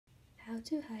How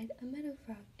to hide a meadow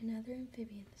frog and other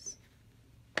amphibians.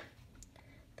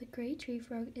 The gray tree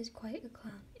frog is quite a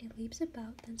clown. It leaps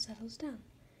about, then settles down.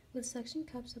 With suction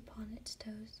cups upon its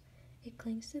toes, it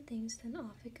clings to things, then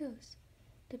off it goes.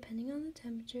 Depending on the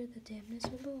temperature, the dampness,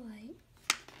 or the light,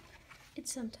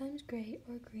 it's sometimes gray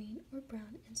or green or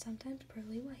brown and sometimes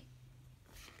pearly white.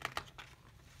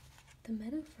 The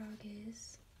meadow frog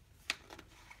is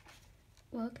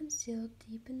well concealed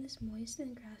deep in this moist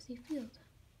and grassy field.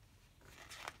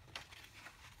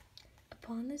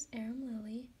 Upon this arum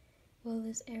lily will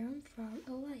this arum frog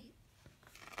alight,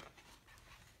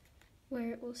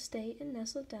 where it will stay and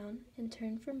nestle down and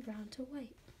turn from brown to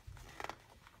white.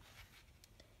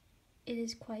 It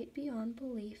is quite beyond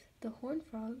belief the horned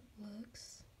frog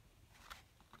looks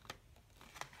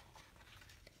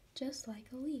just like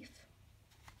a leaf.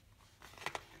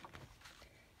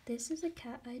 This is a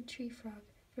cat-eyed tree frog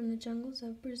from the jungles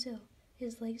of Brazil.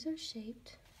 His legs are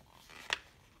shaped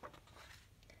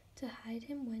to hide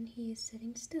him when he is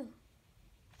sitting still.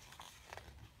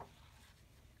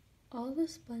 All the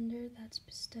splendor that's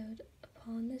bestowed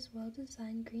upon this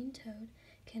well-designed green toad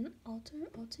can alter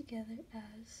altogether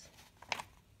as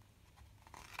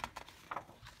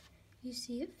you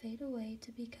see it fade away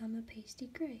to become a pasty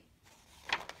gray.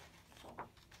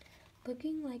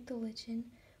 Looking like the lichen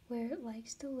where it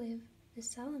likes to live, the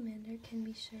salamander can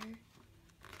be sure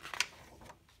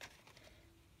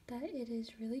that it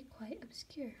is really quite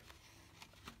obscure.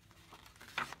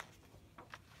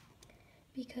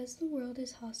 Because the world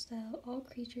is hostile, all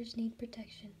creatures need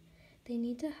protection. They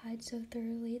need to hide so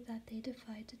thoroughly that they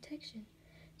defy detection.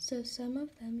 So some of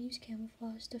them use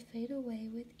camouflage to fade away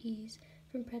with ease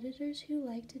from predators who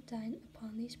like to dine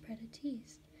upon these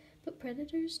preditees. But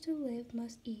predators to live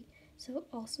must eat, so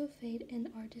also fade and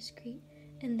are discreet,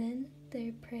 and then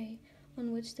their prey,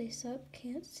 on which they sup,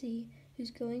 can't see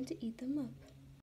who's going to eat them up.